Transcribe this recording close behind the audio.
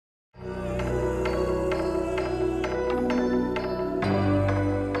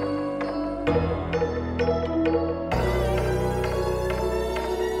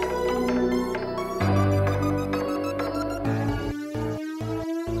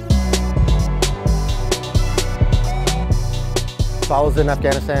So I was in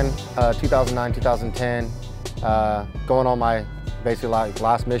Afghanistan 2009, 2010, going on my basically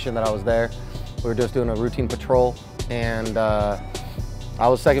last mission that I was there. We were just doing a routine patrol, and I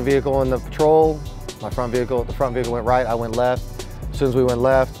was second vehicle in the patrol. The front vehicle went right, I went left. As soon as we went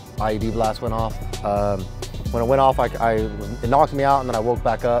left, IED blast went off. When it went off, it knocked me out, and then I woke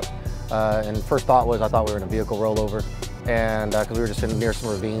back up. And first thought was I thought we were in a vehicle rollover, and because we were just near some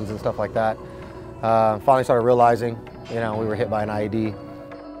ravines and stuff like that. Finally started realizing, we were hit by an IED.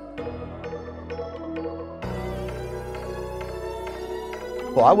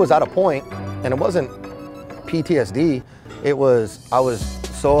 Well, I was at a point, and it wasn't PTSD, I was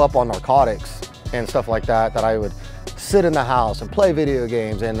so up on narcotics and stuff like that that I would sit in the house and play video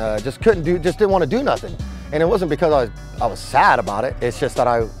games and just didn't want to do nothing. And it wasn't because I was sad about it, it's just that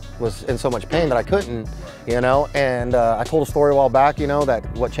I was in so much pain that I couldn't, and I told a story a while back, that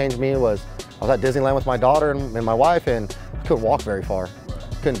what changed me was I was at Disneyland with my daughter and my wife, and I couldn't walk very far,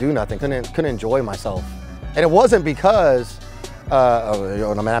 couldn't do nothing, couldn't enjoy myself. And it wasn't because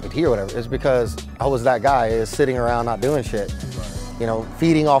I'm an amputee or whatever, it's because I was that guy sitting around not doing shit,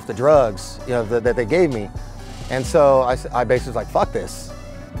 feeding off the drugs that they gave me. And so I basically was like, fuck this,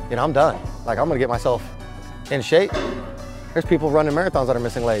 I'm done. Like, I'm gonna get myself in shape. There's people running marathons that are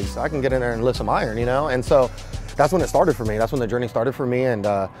missing legs. I can get in there and lift some iron, And so that's when it started for me. That's when the journey started for me.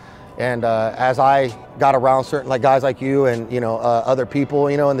 And as I got around certain guys like you and other people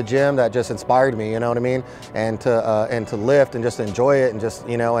in the gym that just inspired me, what I mean, and to lift and just enjoy it and just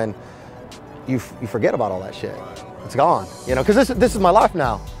and you forget about all that shit. It's gone, because this is my life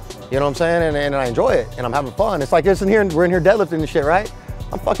now. You know what I'm saying? And I enjoy it and I'm having fun. It's like we're in here deadlifting and shit, right?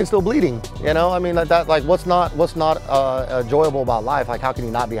 I'm fucking still bleeding, I mean, what's not enjoyable about life? Like, how can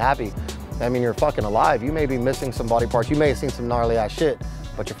you not be happy? I mean, you're fucking alive. You may be missing some body parts. You may have seen some gnarly ass shit,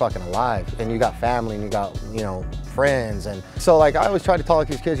 but you're fucking alive, and you got family, and you got friends. And so I always try to talk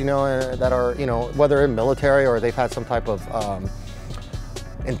to these kids that are whether in military or they've had some type of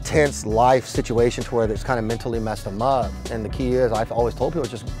intense life situation to where it's kind of mentally messed them up. And the key is, I've always told people,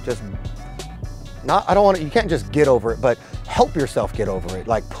 you can't just get over it, but help yourself get over it.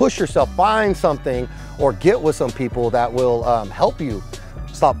 Like, push yourself, find something or get with some people that will help you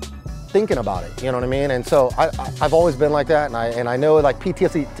stop thinking about it, you know what I mean? And so I've always been like that, and I know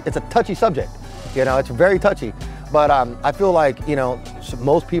PTSD, it's a touchy subject, it's very touchy, but I feel like,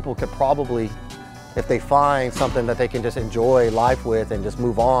 most people could probably, if they find something that they can just enjoy life with and just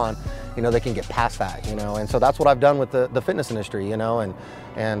move on, they can get past that, and so that's what I've done with the fitness industry, and I've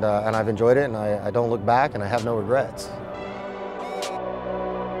enjoyed it, and I don't look back, and I have no regrets.